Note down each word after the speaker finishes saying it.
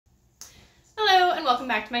welcome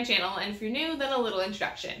back to my channel, and if you're new, then a little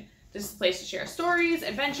introduction. This is a place to share stories,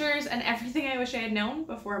 adventures, and everything I wish I had known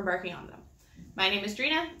before embarking on them. My name is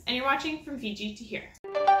Drina, and you're watching From Fiji to Here.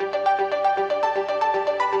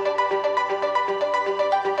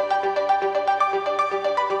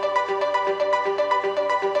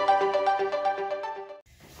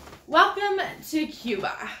 Welcome to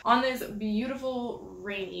Cuba. On this beautiful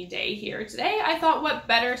rainy day here today, I thought what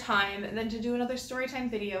better time than to do another storytime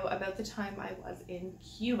video about the time I was in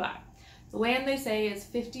Cuba. The land, they say, is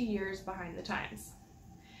 50 years behind the times.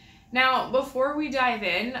 Now, before we dive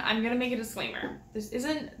in, I'm going to make a disclaimer. This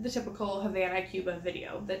isn't the typical Havana, Cuba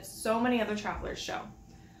video that so many other travelers show.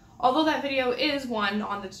 Although that video is one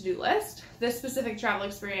on the to-do list, this specific travel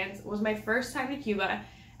experience was my first time to Cuba,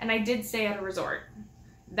 and I did stay at a resort.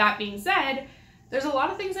 That being said, there's a lot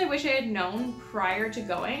of things I wish I had known prior to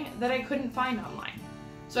going that I couldn't find online.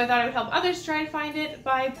 So I thought I would help others try to find it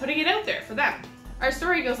by putting it out there for them. Our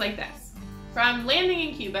story goes like this. From landing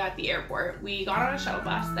in Cuba at the airport, we got on a shuttle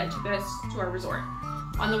bus that took us to our resort.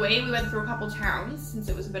 On the way, we went through a couple towns since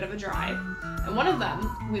it was a bit of a drive, and one of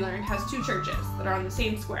them, we learned, has two churches that are on the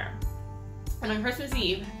same square. And on Christmas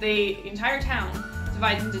Eve, the entire town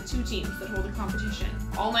divides into two teams that hold a competition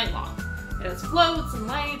all night long. It has floats and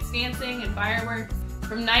lights, dancing, and fireworks.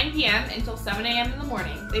 From 9 p.m. until 7 a.m. in the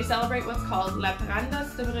morning, they celebrate what's called La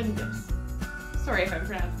Prendas de Brindis. Sorry if I'm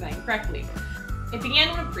pronouncing that incorrectly. It began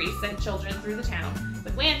when a priest sent children through the town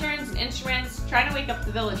with lanterns and instruments, trying to wake up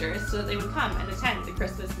the villagers so that they would come and attend the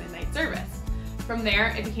Christmas midnight service. From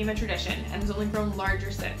there, it became a tradition and has only grown larger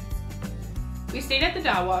since. We stayed at the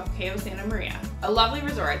Dawa Cayo Santa Maria, a lovely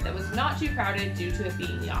resort that was not too crowded due to it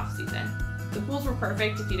being the off-season. The pools were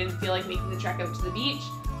perfect if you didn't feel like making the trek out to the beach,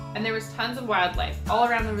 and there was tons of wildlife all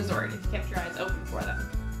around the resort if you kept your eyes open for them.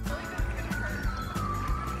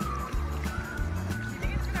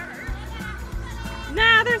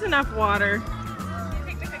 Nah, there's enough water.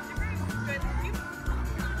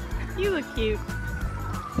 You look cute.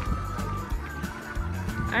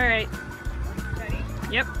 Alright. Ready?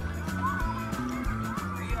 Yep.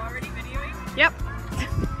 Are you already videoing? Yep. Here.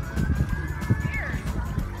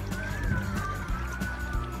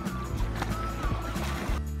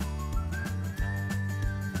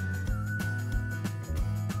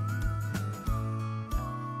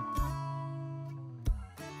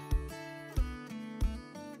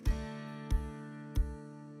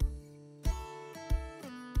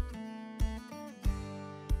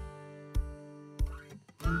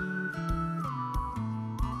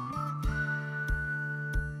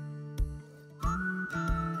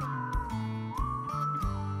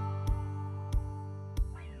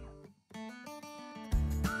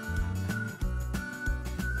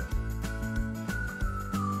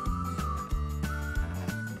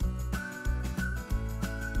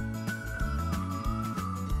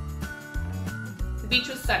 The beach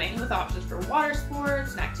was stunning with options for water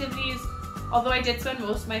sports and activities, although I did spend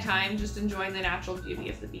most of my time just enjoying the natural beauty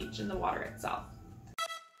of the beach and the water itself.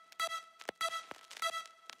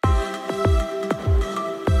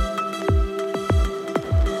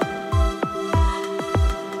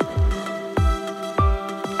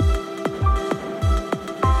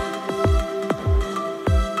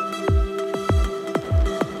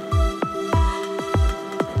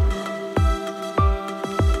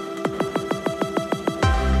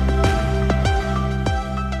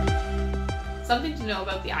 Something to know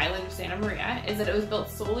about the island of Santa Maria is that it was built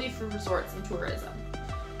solely for resorts and tourism.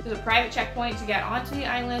 There's a private checkpoint to get onto the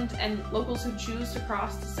island, and locals who choose to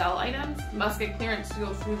cross to sell items must get clearance to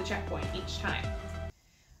go through the checkpoint each time.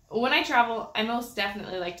 When I travel, I most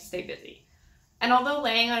definitely like to stay busy. And although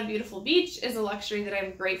laying on a beautiful beach is a luxury that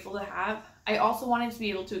I'm grateful to have, I also wanted to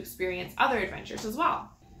be able to experience other adventures as well.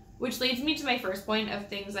 Which leads me to my first point of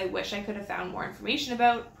things I wish I could have found more information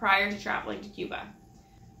about prior to traveling to Cuba.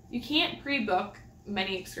 You can't pre-book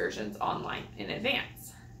many excursions online in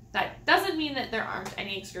advance. That doesn't mean that there aren't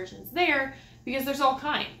any excursions there, because there's all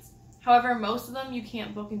kinds. However, most of them you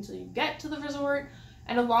can't book until you get to the resort,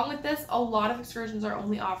 and along with this, a lot of excursions are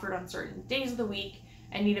only offered on certain days of the week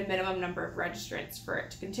and need a minimum number of registrants for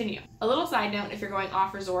it to continue. A little side note, if you're going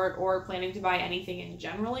off-resort or planning to buy anything in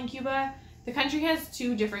general in Cuba, the country has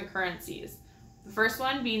two different currencies. The first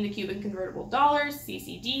one being the Cuban convertible dollars,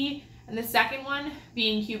 CCD, and the second one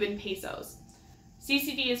being Cuban pesos.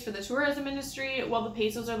 CCD is for the tourism industry, while the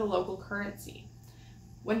pesos are the local currency.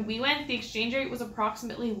 When we went, the exchange rate was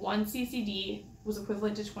approximately 1 CCD was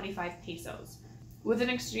equivalent to 25 pesos. With an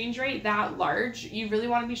exchange rate that large, you really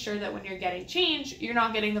want to be sure that when you're getting change, you're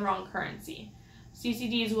not getting the wrong currency.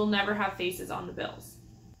 CCDs will never have faces on the bills.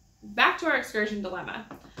 Back to our excursion dilemma.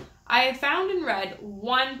 I had found and read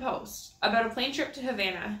one post about a plane trip to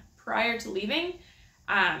Havana prior to leaving,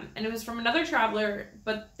 and it was from another traveler,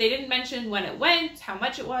 but they didn't mention when it went, how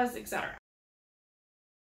much it was, etc.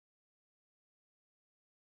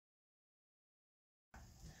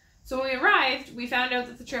 So when we arrived, we found out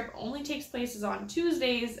that the trip only takes place on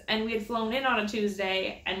Tuesdays, and we had flown in on a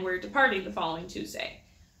Tuesday, and we're departing the following Tuesday.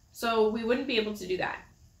 So we wouldn't be able to do that.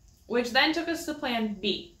 Which then took us to plan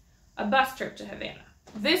B, a bus trip to Havana.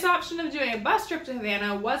 This option of doing a bus trip to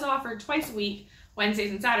Havana was offered twice a week,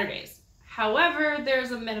 Wednesdays and Saturdays. However,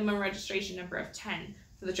 there's a minimum registration number of 10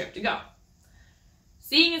 for the trip to go.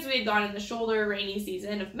 Seeing as we had gone in the shoulder rainy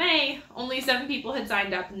season of May, only 7 people had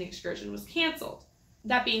signed up and the excursion was cancelled.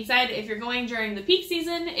 That being said, if you're going during the peak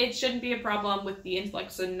season, it shouldn't be a problem with the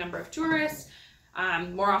influx in number of tourists.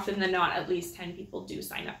 More often than not, at least 10 people do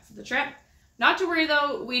sign up for the trip. Not to worry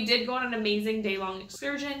though, we did go on an amazing day-long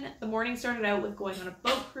excursion. The morning started out with going on a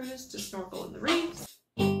boat cruise to snorkel in the reefs.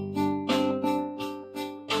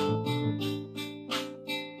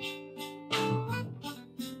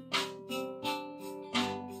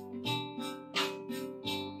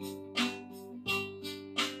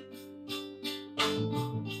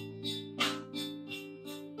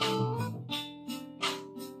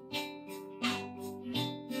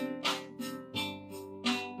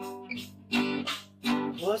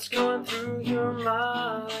 What's going through your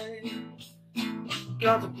mind?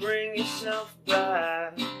 Got to bring yourself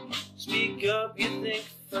back. Speak up, you think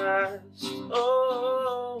fast.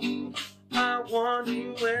 Oh, I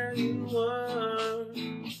wonder where you were.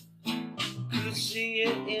 Could see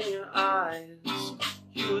it in your eyes.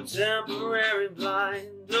 You were temporarily blind.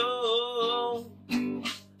 Oh,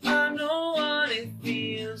 I know what it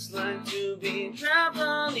feels like to be trapped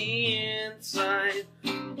on the inside.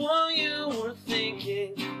 What you were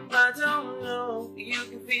thinking, I don't know. You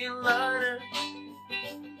can feel lighter.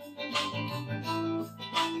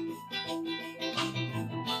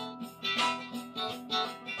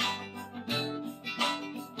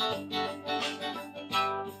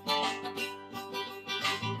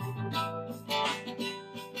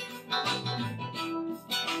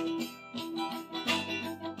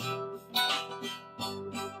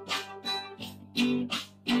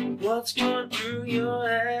 What's going through your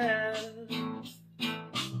head?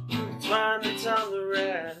 Find the time to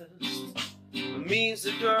rest. It means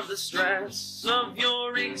to curb the stress of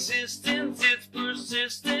your existence. It's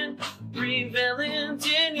persistent, prevalent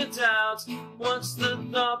in your doubts. What's the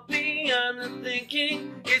thought behind the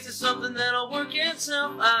thinking? Is it something that'll work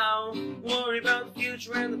itself out? Worry about the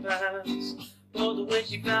future and the past. Both of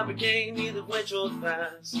which you fabricate, neither of which hold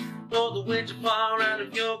fast. Both of which are far out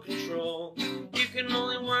of your control. You can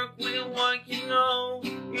only work with what you know.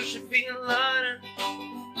 You should feel lighter.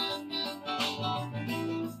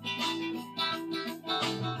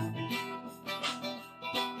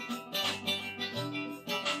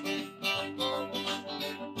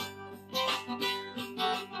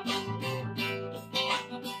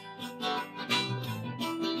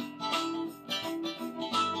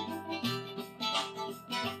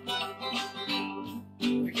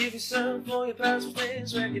 Forgive yourself for your past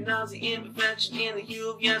mistakes. Recognize the imperfection in the you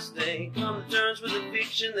of yesterday. Come to terms with the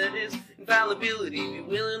fiction that is infallibility. Be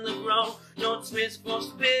willing to grow. Don't dismiss for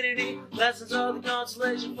stupidity. Lessons are the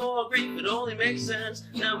consolation for grief. It only makes sense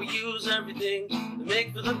that we use everything to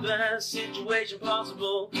make for the best situation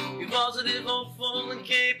possible. Be positive, hopeful, and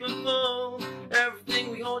capable.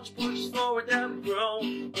 Everything we hold pushes forward that we grow.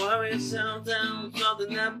 Worry yourself down with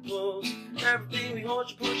something that pulls. Everything we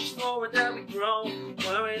hold pushes forward that we grow.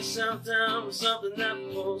 Worry yourself down with something that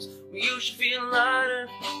pulls. Well, you should feel lighter.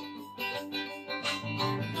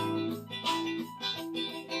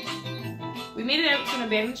 We made it out to an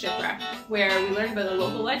abandoned shipwreck, where we learned about a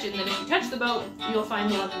local legend that if you touch the boat, you'll find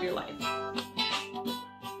the love of your life.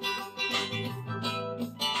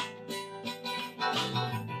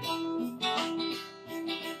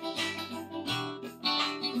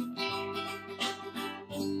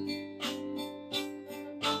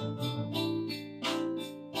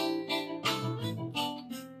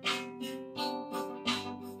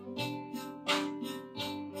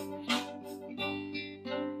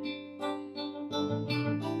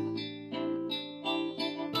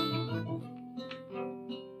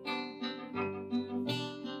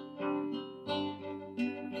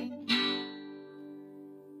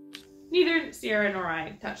 Neither Sierra nor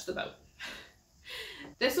I touched the boat.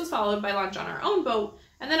 This was followed by lunch on our own boat,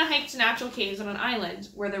 and then a hike to natural caves on an island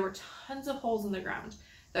where there were tons of holes in the ground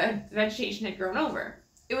that vegetation had grown over.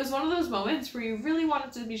 It was one of those moments where you really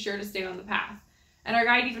wanted to be sure to stay on the path, and our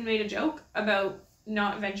guide even made a joke about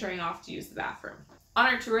not venturing off to use the bathroom. On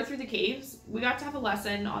our tour through the caves, we got to have a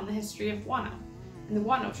lesson on the history of guano and the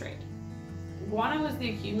guano trade. Guano was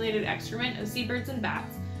the accumulated excrement of seabirds and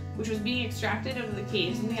bats, which was being extracted out of the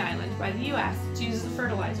caves in the island by the US to use as a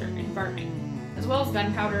fertilizer in farming, as well as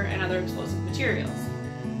gunpowder and other explosive materials.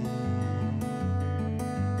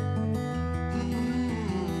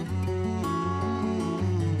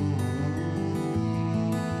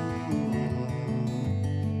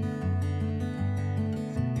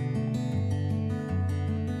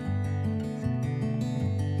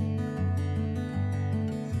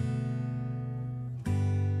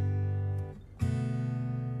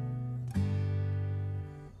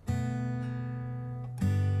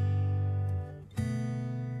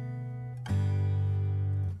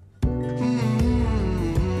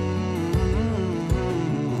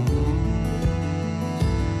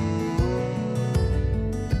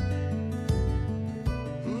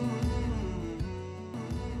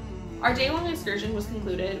 Our day-long excursion was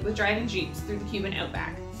concluded with driving jeeps through the Cuban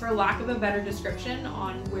outback, for lack of a better description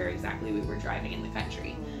on where exactly we were driving in the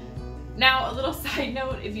country. Now, a little side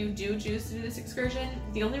note, if you do choose to do this excursion,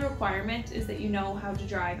 the only requirement is that you know how to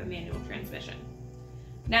drive a manual transmission.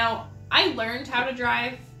 Now, I learned how to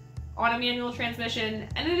drive on a manual transmission,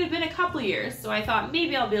 and it had been a couple years, so I thought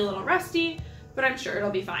maybe I'll be a little rusty, but I'm sure it'll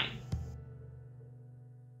be fine.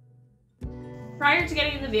 Prior to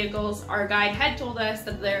getting in the vehicles, our guide had told us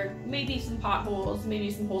that there may be some potholes, maybe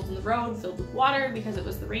some holes in the road filled with water because it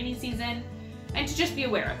was the rainy season, and to just be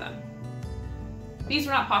aware of them. These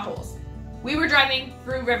were not potholes. We were driving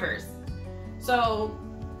through rivers. So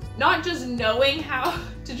not just knowing how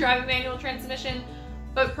to drive a manual transmission,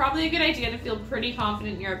 but probably a good idea to feel pretty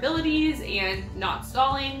confident in your abilities and not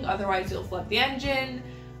stalling, otherwise you'll flood the engine,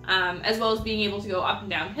 as well as being able to go up and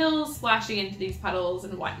down hills, splashing into these puddles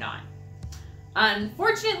and whatnot.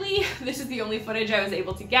 Unfortunately, this is the only footage I was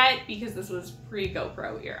able to get because this was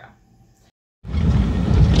pre-GoPro era.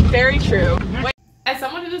 Very true. As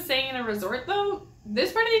someone who was staying in a resort though,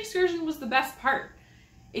 this part of the excursion was the best part.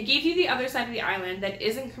 It gave you the other side of the island that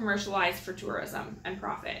isn't commercialized for tourism and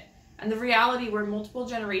profit, and the reality where multiple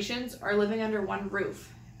generations are living under one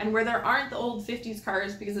roof, and where there aren't the old 50s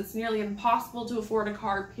cars because it's nearly impossible to afford a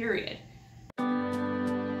car, period.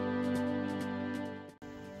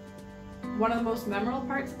 One of the most memorable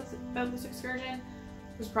parts about this excursion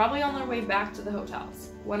was probably on their way back to the hotels,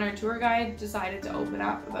 when our tour guide decided to open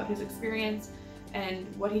up about his experience and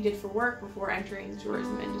what he did for work before entering the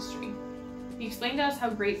tourism industry. He explained to us how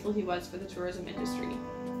grateful he was for the tourism industry,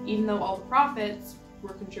 even though all the profits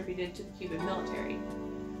were contributed to the Cuban military,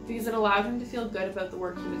 because it allowed him to feel good about the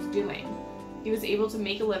work he was doing. He was able to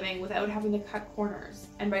make a living without having to cut corners,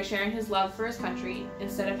 and by sharing his love for his country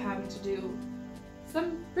instead of having to do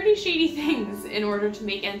some pretty shady things in order to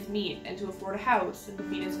make ends meet and to afford a house and to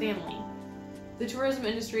feed his family. The tourism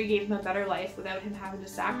industry gave him a better life without him having to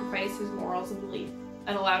sacrifice his morals and belief,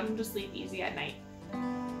 and allowed him to sleep easy at night.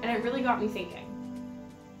 And it really got me thinking.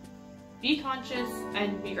 Be conscious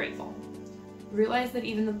and be grateful. Realize that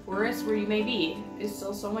even the poorest where you may be is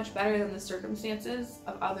still so much better than the circumstances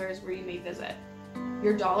of others where you may visit.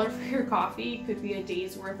 Your dollar for your coffee could be a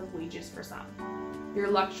day's worth of wages for some. Your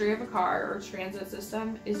luxury of a car or transit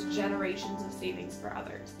system is generations of savings for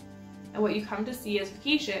others. And what you come to see as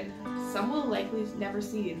vacation, some will likely never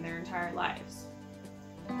see in their entire lives.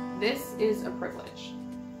 This is a privilege.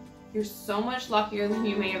 You're so much luckier than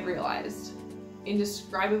you may have realized.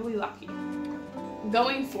 Indescribably lucky.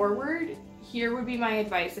 Going forward, here would be my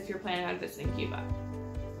advice if you're planning on visiting Cuba.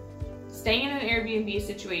 Staying in an Airbnb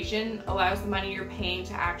situation allows the money you're paying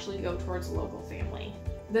to actually go towards a local family.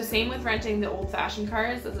 The same with renting the old-fashioned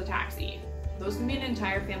cars as a taxi. Those can be an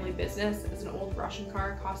entire family business, as an old Russian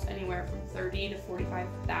car costs anywhere from $30,000 to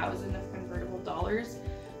 $45,000 of convertible dollars.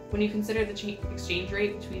 When you consider the exchange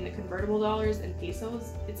rate between the convertible dollars and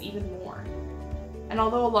pesos, it's even more. And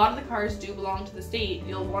although a lot of the cars do belong to the state,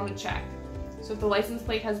 you'll want to check. So if the license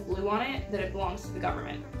plate has blue on it, then it belongs to the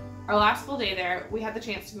government. Our last full day there, we had the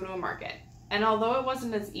chance to go to a market. And although it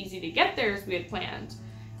wasn't as easy to get there as we had planned,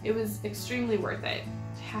 it was extremely worth it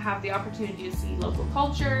to have the opportunity to see local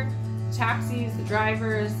culture, taxis, the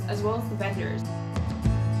drivers, as well as the vendors.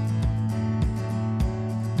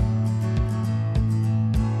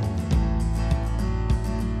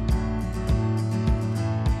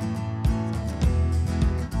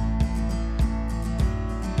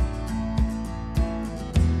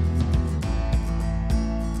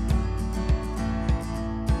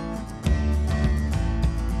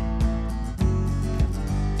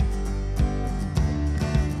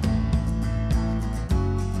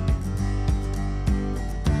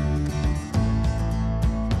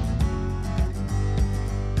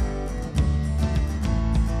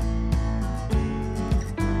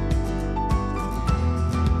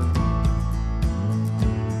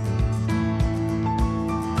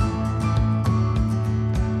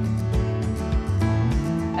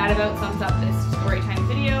 about thumbs up this storytime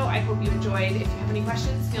video. I hope you enjoyed. If you have any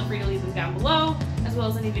questions, feel free to leave them down below, as well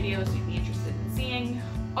as any videos you'd be interested in seeing.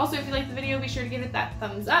 Also, if you liked the video, be sure to give it that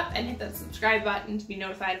thumbs up and hit that subscribe button to be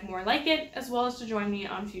notified of more like it, as well as to join me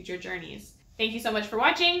on future journeys. Thank you so much for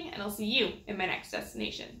watching, and I'll see you in my next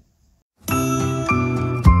destination.